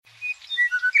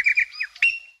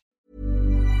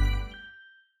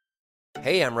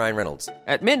Hey, I'm Ryan Reynolds.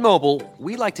 At Mint Mobile,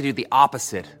 we like to do the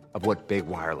opposite of what Big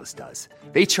Wireless does.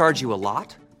 They charge you a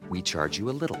lot, we charge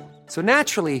you a little. So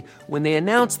naturally, when they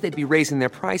announced they'd be raising their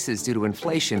prices due to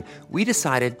inflation, we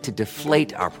decided to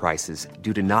deflate our prices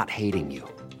due to not hating you.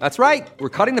 That's right. We're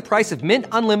cutting the price of Mint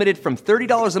Unlimited from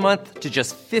 $30 a month to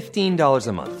just $15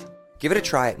 a month. Give it a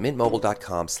try at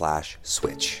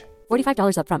mintmobile.com/switch.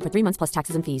 $45 up front for 3 months plus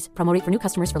taxes and fees. Promo rate for new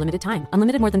customers for limited time.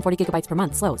 Unlimited more than 40 gigabytes per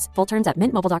month. Slows full terms at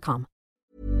mintmobile.com.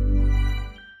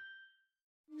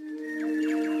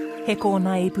 He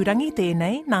kōna I purangi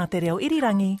tēnei nā te reo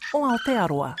irirangi o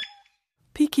Aotearoa.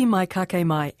 Piki mai kake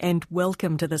mai, and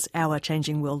welcome to this Our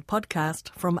Changing World podcast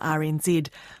from RNZ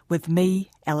with me,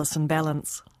 Alison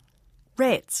Ballance.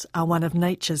 Rats are one of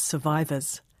nature's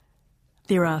survivors.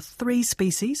 There are 3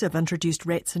 species of introduced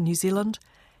rats in New Zealand,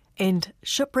 and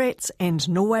ship rats and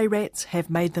Norway rats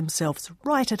have made themselves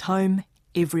right at home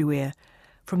everywhere,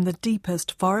 from the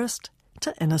deepest forest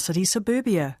to inner city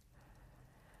suburbia.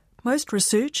 Most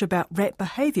research about rat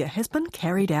behaviour has been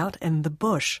carried out in the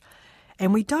bush,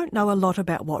 and we don't know a lot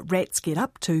about what rats get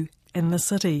up to in the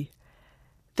city.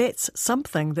 That's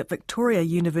something that Victoria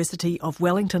University of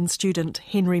Wellington student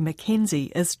Henry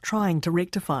Mackenzie is trying to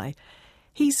rectify.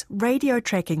 He's radio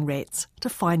tracking rats to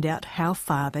find out how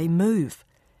far they move.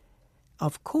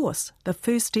 Of course, the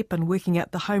first step in working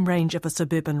out the home range of a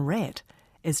suburban rat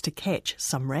is to catch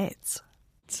some rats.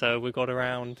 So we've got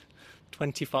around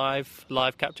 25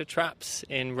 live capture traps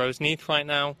in Roseneath right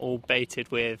now, all baited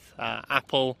with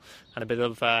apple and a bit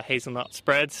of hazelnut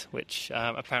spread, which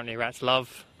apparently rats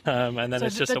love. And then so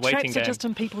it's just a waiting game. The traps are just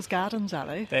in people's gardens, are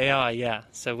they? They are, yeah.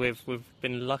 So we've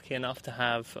been lucky enough to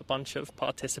have a bunch of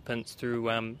participants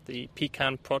through the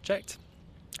Pecan project,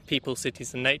 People,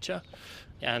 Cities and Nature.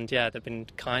 And yeah, they've been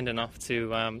kind enough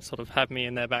to sort of have me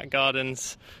in their back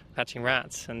gardens catching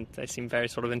rats, and they seem very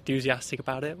sort of enthusiastic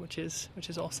about it, which is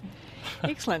awesome.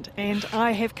 Excellent. And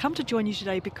I have come to join you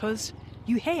today because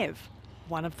you have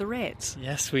one of the rats.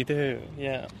 Yes, we do,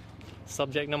 yeah.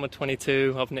 Subject number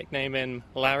 22, I've nicknamed him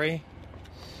Larry.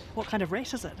 What kind of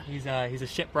rat is it? He's a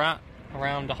ship rat,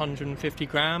 around 150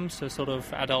 grams, so sort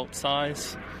of adult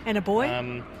size. And a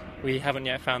boy? We haven't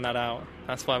yet found that out.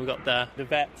 That's why we got the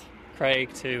vet,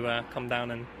 Craig, to come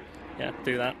down and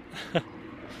do that.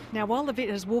 Now, while the vet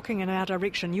is walking in our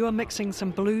direction, you are mixing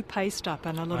some blue paste up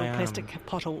in a little plastic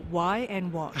bottle. Why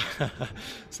and what?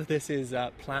 So this is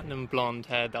platinum blonde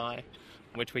hair dye,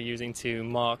 which we're using to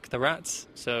mark the rats.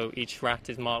 So each rat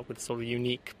is marked with a sort of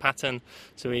unique pattern,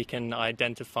 so we can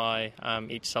identify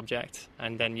each subject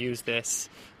and then use this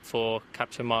for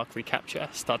capture, mark, recapture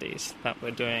studies that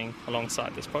we're doing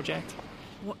alongside this project.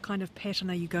 What kind of pattern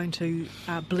are you going to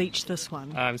bleach this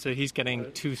one? So he's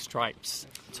getting 2 stripes,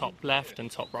 top left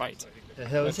and top right.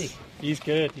 How is he? He's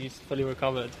good, he's fully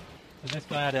recovered. So this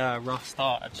guy had a rough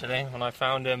start actually. When I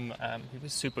found him, he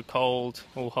was super cold,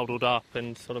 all huddled up,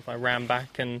 and sort of I ran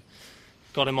back and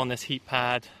got him on this heat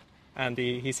pad, and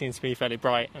he seems to be fairly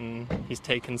bright, and he's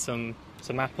taken some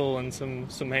apple and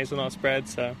some hazelnut spread,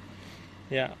 so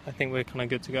yeah, I think we're kind of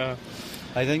good to go.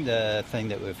 I think the thing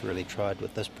that we've really tried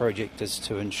with this project is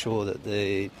to ensure that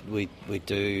we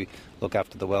do look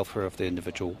after the welfare of the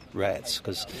individual rats,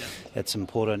 because it's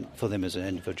important for them as an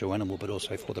individual animal, but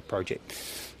also for the project.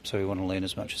 So we want to learn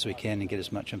as much as we can and get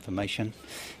as much information,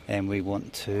 and we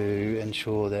want to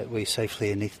ensure that we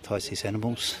safely anaesthetise these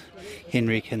animals.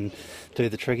 Henry can do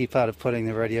the tricky part of putting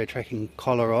the radio tracking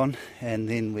collar on, and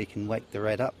then we can wake the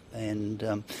rat up, and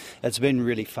it's been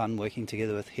really fun working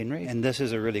together with Henry, and this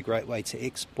is a really great way to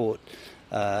export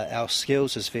our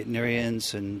skills as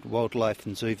veterinarians and wildlife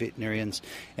and zoo veterinarians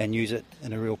and use it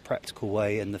in a real practical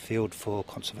way in the field for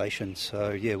conservation.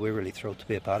 So yeah, we're really thrilled to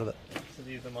be a part of it. So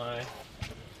these are my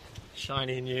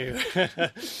shiny new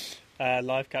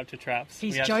live capture traps.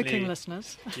 He's joking,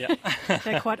 listeners. Yeah.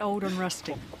 They're quite old and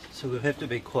rusty. So we have to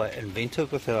be quite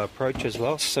inventive with our approach as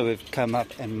well. So we've come up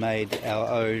and made our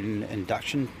own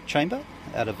induction chamber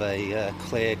out of a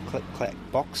clear click-clack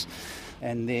box,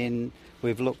 and then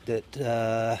we've looked at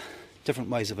different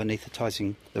ways of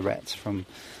anaesthetising the rats, from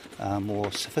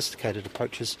more sophisticated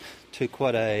approaches to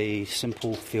quite a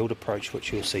simple field approach,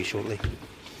 which you'll see shortly.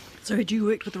 So had you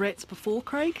worked with rats before,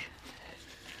 Craig?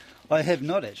 I have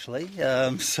not actually,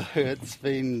 so it's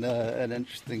been an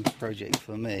interesting project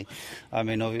for me. I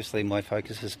mean, obviously my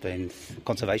focus has been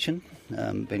conservation.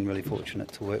 Been really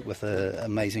fortunate to work with an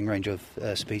amazing range of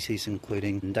species,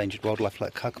 including endangered wildlife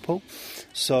like kakapo.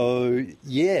 So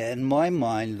yeah, in my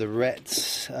mind, the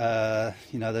rats,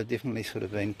 they've definitely sort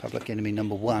of been public enemy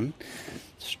number one.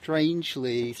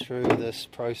 Strangely, through this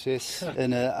process,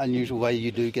 in an unusual way,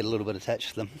 you do get a little bit attached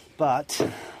to them, but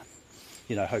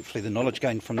hopefully the knowledge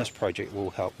gained from this project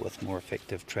will help with more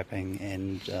effective trapping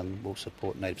and will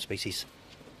support native species.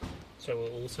 So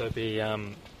we'll also be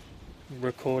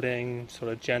recording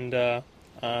sort of gender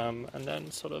and then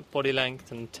sort of body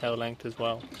length and tail length as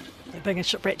well. Being a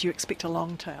shipwreck, you expect a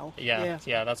long tail. Yeah,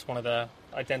 that's one of the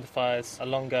identifiers, a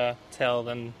longer tail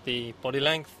than the body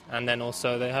length, and then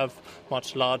also they have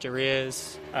much larger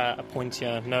ears, a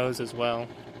pointier nose as well,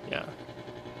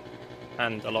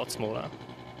 and a lot smaller.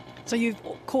 So you've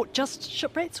caught just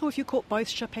shipwrecks, or have you caught both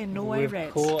ship and Norway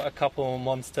rats? We've caught a couple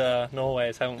monster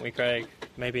Norways, haven't we, Craig?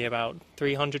 Maybe about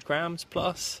 300 grams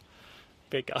plus.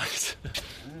 Big guys.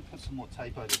 I'm going to put some more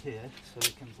tape over here so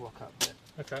we can block up that.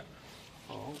 Okay.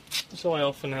 So I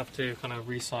often have to kind of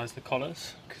resize the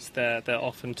collars because they're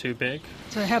often too big.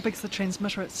 So how big's the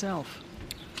transmitter itself?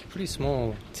 Pretty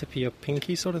small, tip of your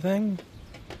pinky sort of thing.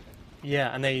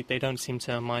 Yeah, and they don't seem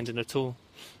to mind it at all.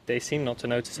 They seem not to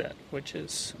notice it, which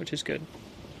is good.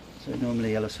 So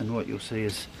normally, Alison, what you'll see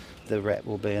is the rat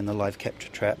will be in the live capture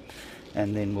trap,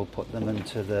 and then we'll put them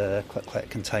into the click-clack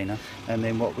container. And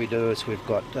then what we do is we've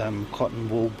got cotton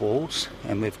wool balls,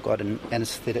 and we've got an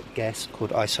anaesthetic gas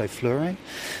called isoflurane,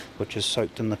 which is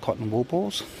soaked in the cotton wool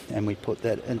balls, and we put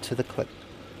that into the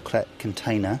click-clack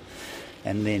container,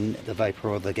 and then the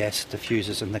vapour or the gas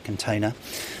diffuses in the container.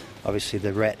 Obviously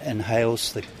the rat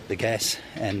inhales the gas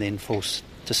and then falls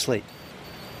to sleep.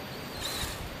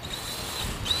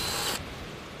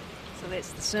 So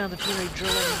that's the sound of Jerry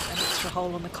drilling an extra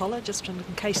hole in the collar just in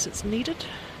case it's needed.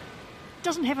 It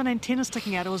doesn't have an antenna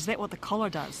sticking out, or is that what the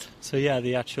collar does? So yeah,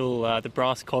 the actual the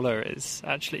brass collar is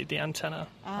actually the antenna.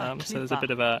 So there's a bit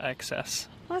of a excess.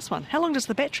 Nice one. How long does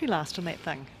the battery last in that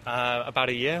thing? About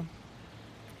a year.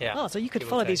 Yeah. Oh, so you could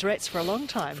follow these rats for a long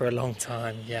time. For a long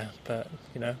time, yeah. But,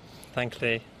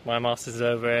 thankfully my master's is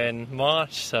over in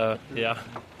March, so yeah.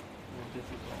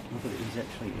 Look at it, he's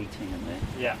actually eating in there.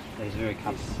 Yeah. He's very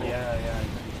comfortable. Yeah.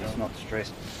 He's not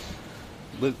stressed.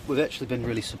 We've actually been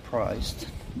really surprised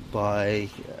by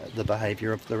the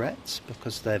behaviour of the rats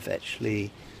because they've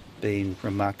actually been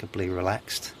remarkably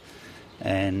relaxed,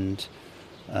 and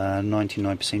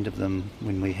 99% of them,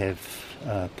 when we have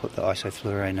put the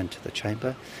isoflurane into the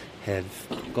chamber, have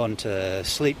gone to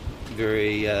sleep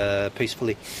very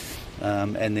peacefully,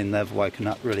 and then they've woken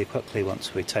up really quickly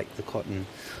once we take the cotton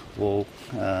wool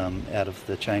out of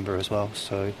the chamber as well.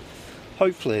 So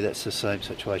hopefully that's the same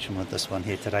situation with this one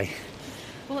here today.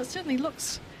 Well, it certainly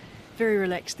looks very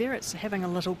relaxed there. It's having a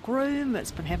little groom,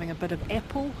 it's been having a bit of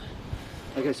apple.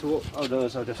 Okay, so what I'll do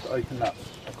is I'll just open up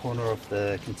a corner of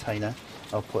the container.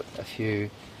 I'll put a few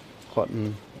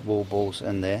cotton wool balls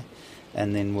in there,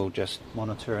 and then we'll just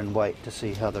monitor and wait to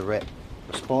see how the rat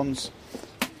responds.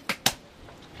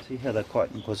 See how they're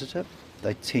quite inquisitive.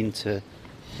 They tend to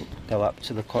go up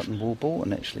to the cotton wool ball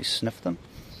and actually sniff them.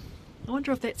 I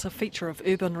wonder if that's a feature of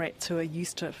urban rats who are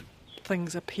used to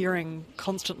things appearing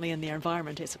constantly in their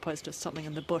environment as opposed to something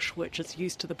in the bush which is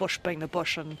used to the bush being the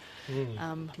bush and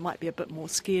might be a bit more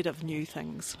scared of new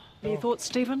things. Any thoughts,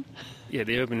 Stephen? Yeah,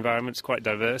 the urban environment's quite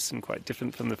diverse and quite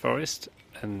different from the forest,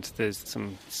 and there's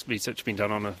some research been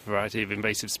done on a variety of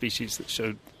invasive species that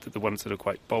showed that the ones that are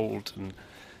quite bold and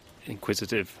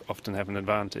inquisitive often have an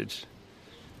advantage,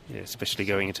 especially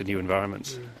going into new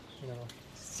environments.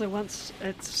 So once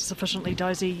it's sufficiently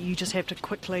dozy, you just have to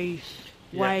quickly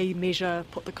weigh, measure,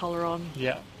 put the collar on.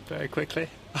 Yeah, very quickly.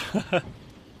 You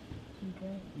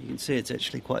can see it's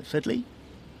actually quite fiddly.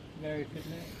 Very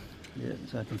fiddly. Yeah,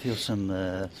 so I can feel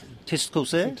some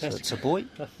testicles there, so it's a boy.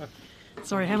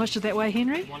 Sorry, how much did that weigh,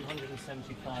 Henry?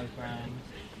 175 grams.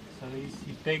 So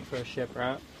he's big for a ship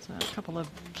rat. So a couple of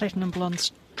platinum blonde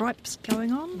stripes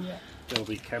going on. Yeah. There'll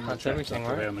be camera That's traps up everything,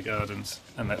 right? around the gardens,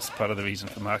 and that's part of the reason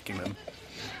for marking them,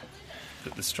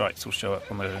 that the stripes will show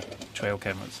up on the trail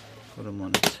cameras. Put them on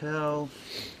a towel,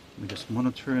 we just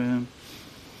monitor them.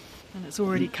 And it's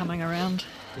already coming around.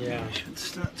 Yeah. They should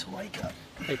start to wake up.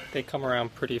 They come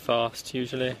around pretty fast,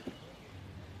 usually.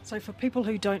 So for people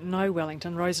who don't know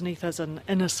Wellington, Roseneath is an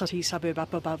inner city suburb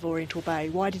up above Oriental Bay.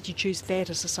 Why did you choose that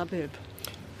as a suburb?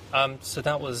 So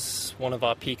that was one of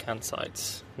our pecan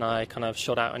sites. And I kind of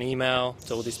shot out an email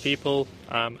to all these people,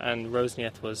 and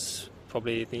Roseneath was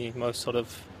probably the most sort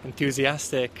of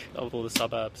enthusiastic of all the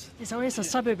suburbs. So as a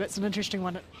suburb, it's an interesting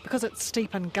one. Because it's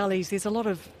steep and gullies, there's a lot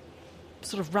of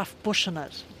sort of rough bush in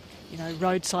it.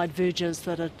 Roadside verges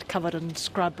that are covered in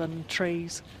scrub and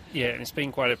trees. Yeah, and it's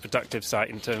been quite a productive site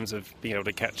in terms of being able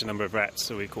to catch a number of rats.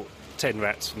 So we caught 10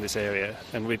 rats from this area,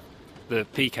 and with the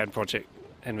pecan project,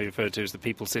 Henry referred to as the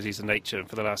People, Cities and Nature,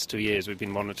 for the last 2 years we've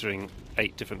been monitoring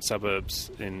 8 different suburbs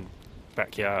in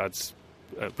backyards,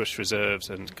 bush reserves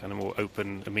and kind of more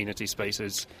open amenity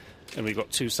spaces. And we've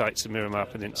got 2 sites in Miramar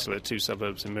Peninsula, 2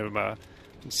 suburbs in Miramar,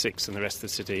 and 6 in the rest of the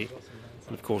city.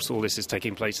 And of course, all this is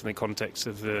taking place in the context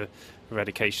of the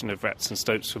eradication of rats and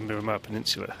stoats from Miramar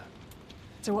Peninsula.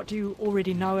 So what do you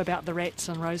already know about the rats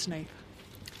in Roseneath?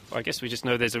 Well, I guess we just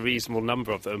know there's a reasonable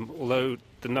number of them, although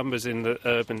the numbers in the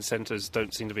urban centres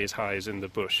don't seem to be as high as in the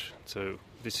bush. So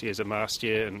this year's a mast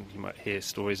year, and you might hear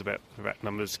stories about rat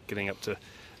numbers getting up to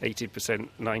 80%,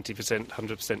 90%,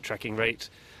 100% tracking rate.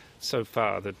 So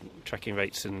far, the tracking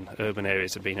rates in urban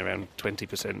areas have been around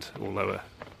 20% or lower.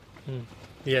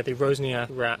 Yeah, the Roseneath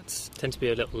rats tend to be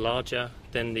a little larger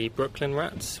than the Brooklyn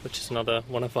rats, which is another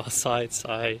one of our sites.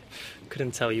 I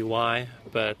couldn't tell you why,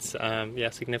 but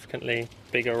significantly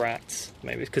bigger rats.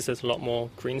 Maybe it's because there's a lot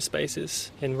more green spaces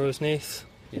in Roseneath.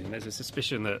 Yeah, and there's a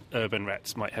suspicion that urban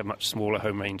rats might have much smaller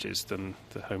home ranges than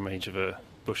the home range of a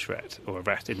bush rat or a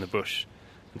rat in the bush.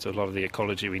 And so a lot of the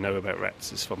ecology we know about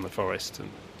rats is from the forest, and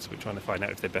so we're trying to find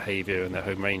out if their behaviour and their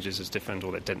home ranges is different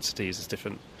or their densities is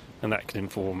different, and that can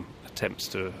inform attempts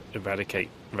to eradicate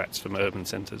rats from urban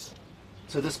centres.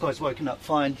 So this guy's woken up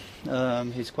fine.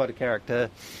 He's quite a character.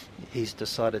 He's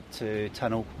decided to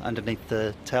tunnel underneath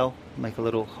the towel, make a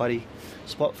little hidey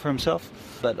spot for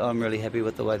himself. But I'm really happy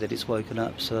with the way that he's woken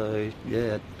up, so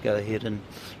yeah, go ahead and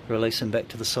release him back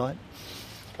to the site.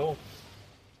 Cool.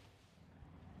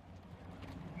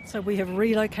 So we have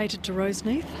relocated to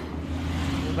Roseneath.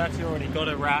 We've actually already got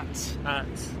a rat at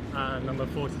number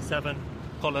 47,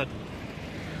 Pollard.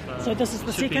 So this is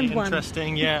the second one.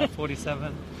 Interesting, yeah,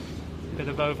 47. Bit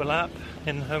of overlap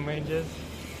in home ranges.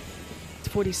 It's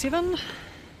 47,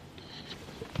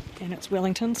 and it's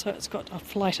Wellington, so it's got a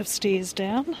flight of stairs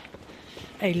down,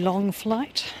 a long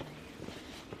flight.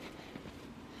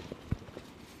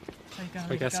 So you're going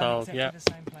to exactly the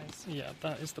same place. Yeah,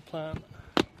 that is the plan.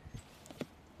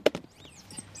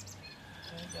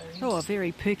 Oh, a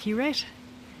very perky rat.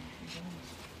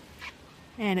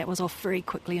 And it was off very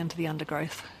quickly into the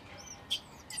undergrowth.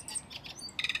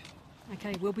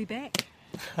 Okay, we'll be back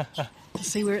to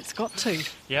see where it's got to.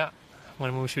 Yeah,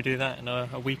 when will we do that? In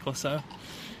a week or so?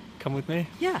 Come with me?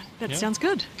 Yeah, that sounds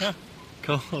good. Yeah,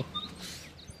 cool.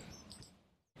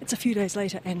 It's a few days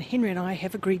later, and Henry and I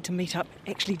have agreed to meet up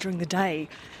actually during the day.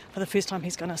 For the first time,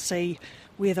 he's going to see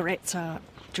where the rats are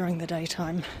during the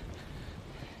daytime.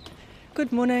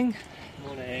 Good morning.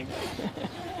 Morning.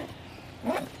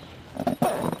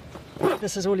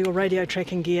 This is all your radio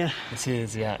tracking gear. This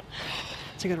is, yeah.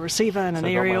 So you've got a receiver and an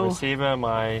I've aerial. got my receiver,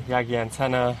 my Yagi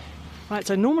antenna. Right,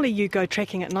 so normally you go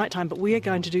tracking at night time, but we are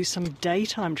going to do some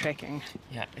daytime tracking.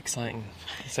 Yeah, exciting.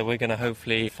 So we're going to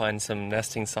hopefully find some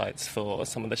nesting sites for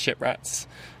some of the ship rats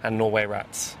and Norway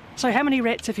rats. So how many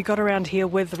rats have you got around here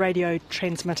with radio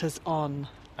transmitters on?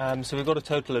 So we've got a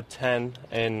total of 10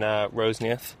 in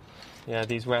Roseneath. Yeah,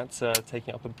 these rats are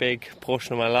taking up a big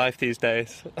portion of my life these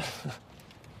days.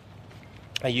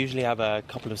 I usually have a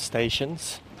couple of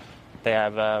stations. They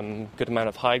have a good amount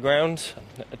of high ground,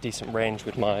 a decent range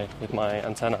with my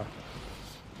antenna.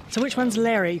 So which one's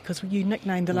Larry? Because you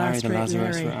nicknamed the last rat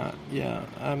Larry. Rat.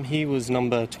 Yeah, he was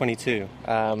number 22.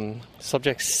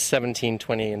 Subjects 17,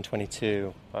 20 and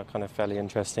 22 are kind of fairly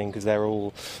interesting because they're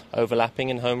all overlapping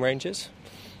in home ranges.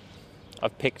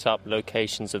 I've picked up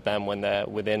locations of them when they're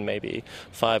within maybe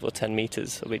 5 or 10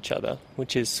 metres of each other,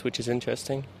 which is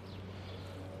interesting.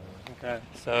 Okay,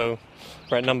 so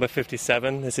we're at number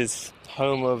 57. This is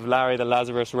home of Larry the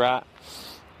Lazarus rat.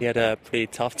 He had a pretty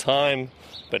tough time,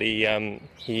 but he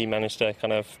managed to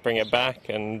kind of bring it back,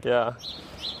 and yeah.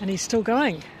 And he's still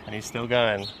going. And he's still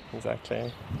going,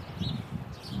 exactly.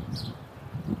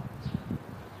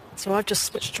 So I've just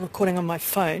switched to recording on my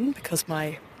phone because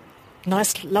my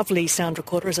nice, lovely sound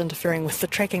recorder is interfering with the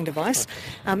tracking device.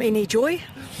 Any joy?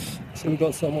 So we've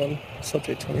got someone,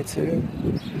 subject 22.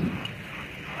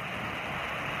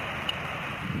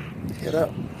 Get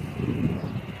up.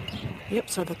 Yep,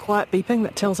 so the quiet beeping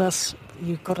that tells us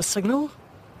you've got a signal.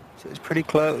 So it's pretty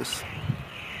close.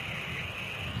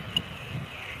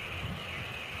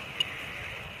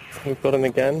 We've got him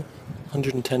again,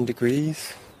 110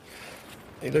 degrees.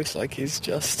 He looks like he's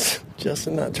just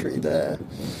in that tree there,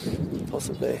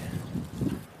 possibly.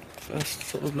 First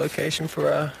sort of location for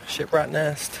a ship rat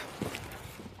nest.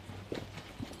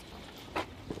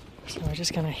 So we're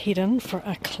just going to head in for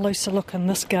a closer look in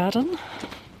this garden.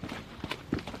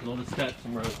 A lot of steps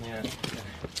and rows, yeah.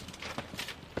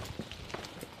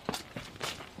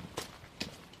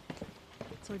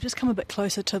 So we've just come a bit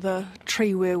closer to the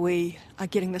tree where we are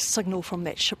getting the signal from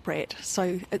that ship rat.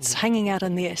 So it's hanging out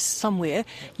in there somewhere.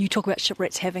 You talk about ship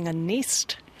rats having a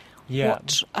nest. Yeah.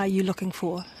 What are you looking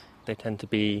for? They tend to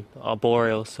be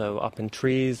arboreal, so up in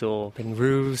trees or up in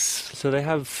roofs. So they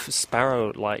have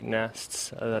sparrow-like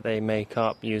nests that they make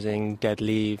up using dead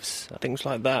leaves, things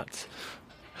like that.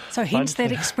 So hence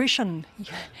that expression.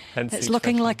 It's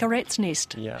looking like a rat's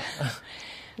nest. Yeah.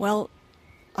 Well,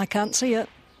 I can't see it.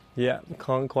 Yeah,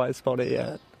 can't quite spot it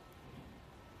yet.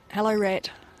 Hello,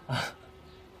 rat.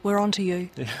 We're on to you.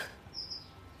 Yeah.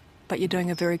 But you're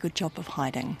doing a very good job of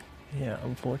hiding. Yeah,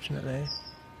 unfortunately.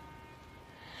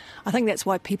 I think that's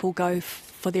why people go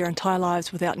for their entire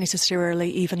lives without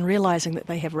necessarily even realising that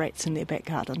they have rats in their back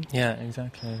garden. Yeah,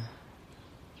 exactly.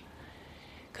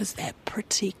 Because they're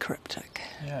pretty cryptic.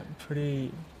 Yeah,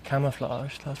 pretty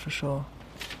camouflaged, that's for sure.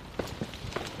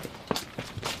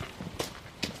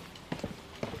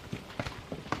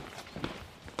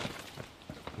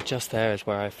 Just there is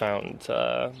where I found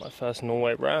my first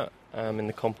Norway rat in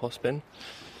the compost bin.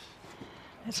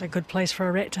 That's a good place for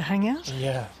a rat to hang out.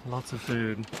 Yeah, lots of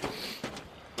food.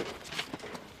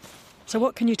 So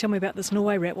what can you tell me about this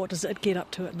Norway rat? What does it get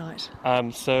up to at night?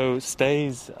 So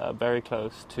stays very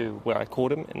close to where I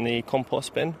caught him in the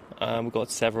compost bin. We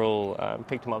got several,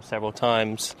 picked him up several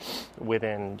times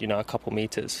within, a couple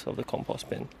metres of the compost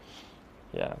bin.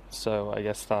 Yeah, so I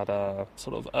guess that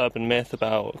sort of urban myth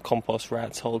about compost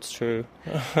rats holds true.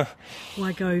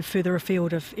 Why go further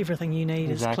afield if everything you need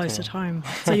is close at home?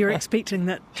 So you're expecting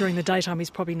that during the daytime he's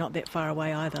probably not that far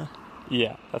away either?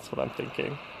 Yeah, that's what I'm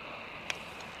thinking.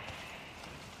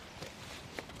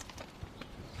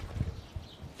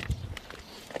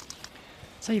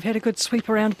 So you've had a good sweep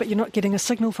around, but you're not getting a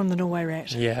signal from the Norway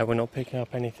rat? Yeah, we're not picking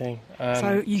up anything.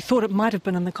 So you thought it might have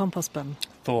been in the compost bin?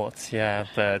 Thoughts, yeah,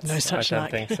 but no such I don't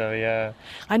luck. think so, yeah.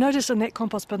 I noticed in that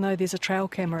compost bin, though, there's a trail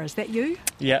camera. Is that you?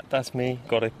 Yeah, that's me.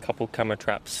 Got a couple camera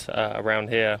traps around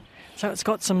here. So it's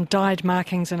got some dyed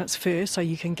markings in its fur, so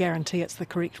you can guarantee it's the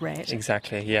correct rat.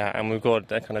 Exactly, yeah, and we've got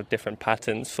kind of different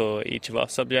patterns for each of our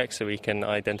subjects, so we can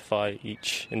identify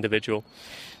each individual.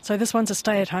 So this one's a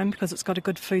stay-at-home because it's got a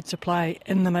good food supply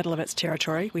in the middle of its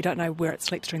territory. We don't know where it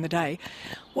sleeps during the day.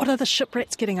 What are the ship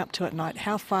rats getting up to at night?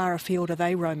 How far afield are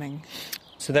they roaming?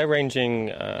 So they're ranging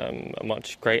a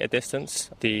much greater distance.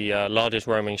 The largest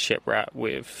roaming ship rat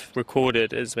we've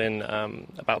recorded has been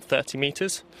about 30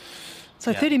 metres.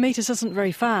 So 30 metres isn't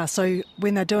very far. So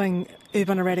when they're doing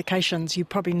urban eradications, you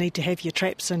probably need to have your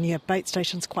traps and your bait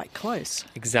stations quite close.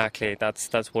 Exactly,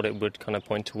 that's what it would kind of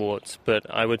point towards. But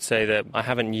I would say that I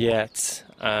haven't yet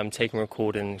taken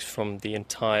recordings from the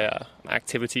entire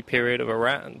activity period of a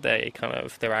rat.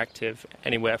 They're active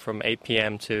anywhere from 8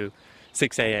 p.m. to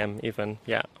 6 a.m. even,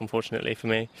 yeah, unfortunately for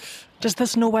me. Does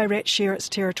this Norway rat share its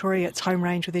territory, its home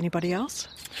range with anybody else?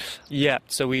 Yeah,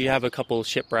 so we have a couple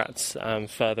ship rats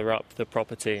further up the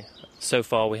property. So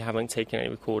far we haven't taken any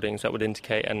recordings that would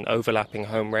indicate an overlapping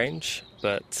home range,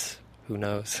 but who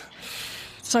knows.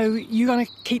 So you're going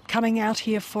to keep coming out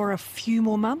here for a few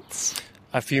more months?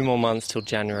 A few more months till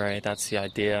January, that's the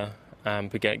idea.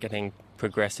 But getting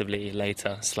progressively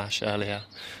later / earlier.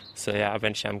 So yeah,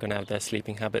 eventually I'm going to have the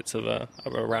sleeping habits of a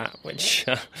rat, which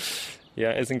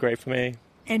isn't great for me.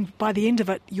 And by the end of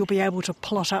it, you'll be able to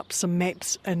plot up some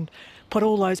maps and put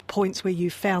all those points where you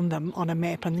found them on a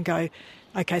map and go,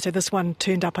 OK, so this one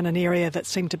turned up in an area that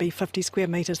seemed to be 50 square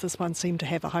metres, this one seemed to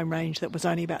have a home range that was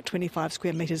only about 25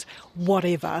 square metres,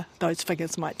 whatever those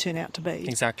figures might turn out to be.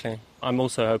 Exactly. I'm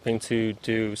also hoping to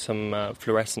do some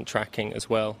fluorescent tracking as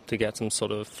well to get some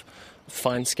sort of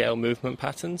fine-scale movement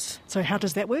patterns. So how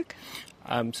does that work?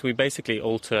 So we basically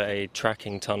alter a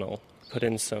tracking tunnel, put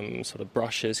in some sort of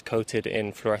brushes coated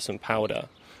in fluorescent powder.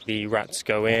 The rats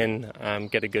go in,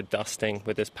 get a good dusting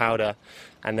with this powder,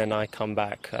 and then I come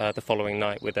back the following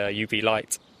night with a UV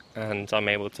light, and I'm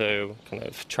able to kind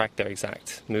of track their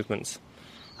exact movements.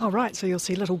 Oh, right, so you'll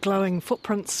see little glowing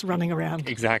footprints running around.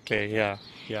 Exactly, yeah.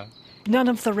 None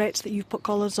of the rats that you've put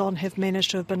collars on have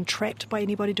managed to have been trapped by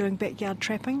anybody doing backyard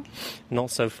trapping? Not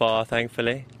so far,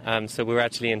 thankfully. So we're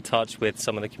actually in touch with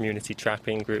some of the community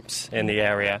trapping groups in the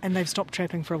area. And they've stopped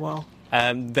trapping for a while?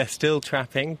 They're still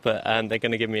trapping, but they're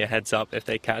going to give me a heads up if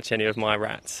they catch any of my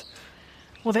rats.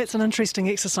 Well, that's an interesting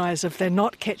exercise. If they're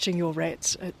not catching your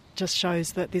rats, it just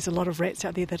shows that there's a lot of rats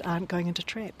out there that aren't going into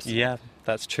traps. Yeah,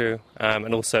 that's true.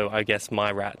 And also, I guess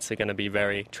my rats are going to be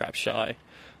very trap shy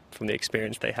from the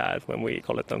experience they had when we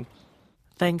collared them.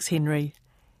 Thanks, Henry.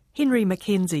 Henry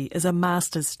Mackenzie is a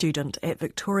master's student at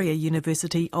Victoria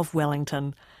University of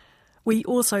Wellington. We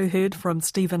also heard from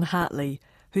Stephen Hartley,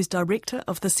 who's Director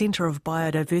of the Centre of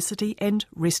Biodiversity and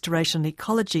Restoration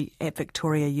Ecology at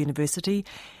Victoria University,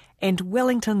 and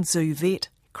Wellington Zoo vet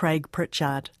Craig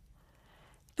Pritchard.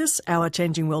 This Our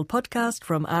Changing World podcast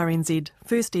from RNZ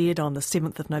first aired on the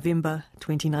 7th of November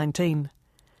 2019.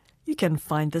 You can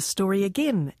find this story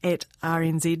again at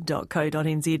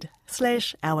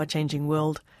rnz.co.nz/Our Changing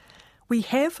World. We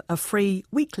have a free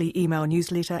weekly email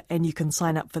newsletter and you can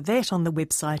sign up for that on the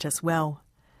website as well.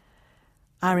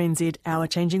 RNZ Our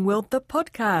Changing World, the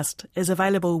podcast, is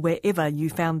available wherever you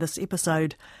found this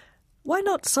episode. Why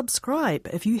not subscribe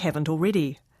if you haven't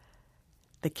already?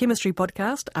 The chemistry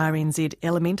podcast, RNZ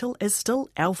Elemental, is still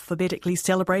alphabetically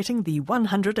celebrating the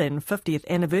 150th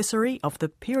anniversary of the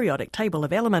periodic table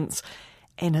of elements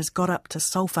and has got up to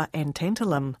sulphur and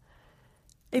tantalum.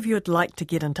 If you'd like to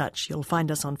get in touch, you'll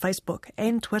find us on Facebook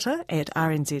and Twitter at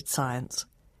RNZ Science.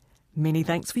 Many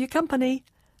thanks for your company.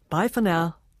 Bye for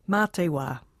now. Mā te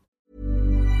wā.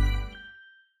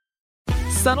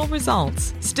 Subtle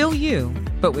results, still you,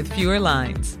 but with fewer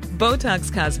lines.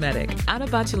 Botox Cosmetic,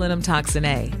 onabotulinum toxin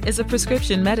A, is a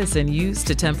prescription medicine used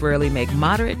to temporarily make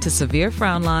moderate to severe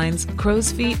frown lines,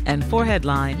 crow's feet, and forehead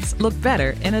lines look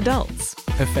better in adults.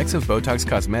 Effects of Botox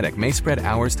Cosmetic may spread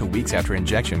hours to weeks after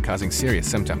injection, causing serious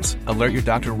symptoms. Alert your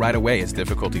doctor right away as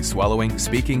difficulty swallowing,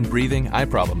 speaking, breathing, eye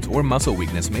problems, or muscle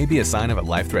weakness may be a sign of a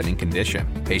life-threatening condition.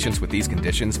 Patients with these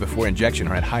conditions before injection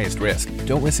are at highest risk.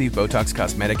 Don't receive Botox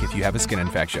Cosmetic if you have a skin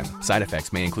infection. Side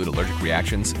effects may include allergic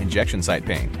reactions, injection site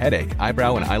pain, headache,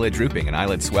 eyebrow and eyelid drooping, and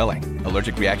eyelid swelling.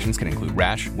 Allergic reactions can include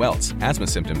rash, welts, asthma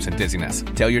symptoms, and dizziness.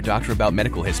 Tell your doctor about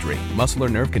medical history, muscle or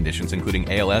nerve conditions including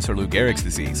ALS or Lou Gehrig's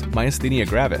disease, myasthenia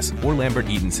gravis, or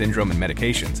Lambert-Eaton syndrome, and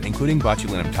medications, including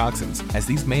botulinum toxins, as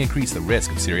these may increase the risk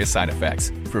of serious side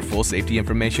effects. For full safety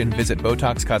information, visit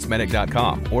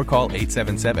BotoxCosmetic.com or call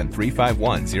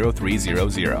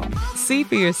 877-351-0300. See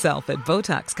for yourself at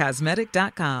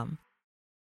BotoxCosmetic.com.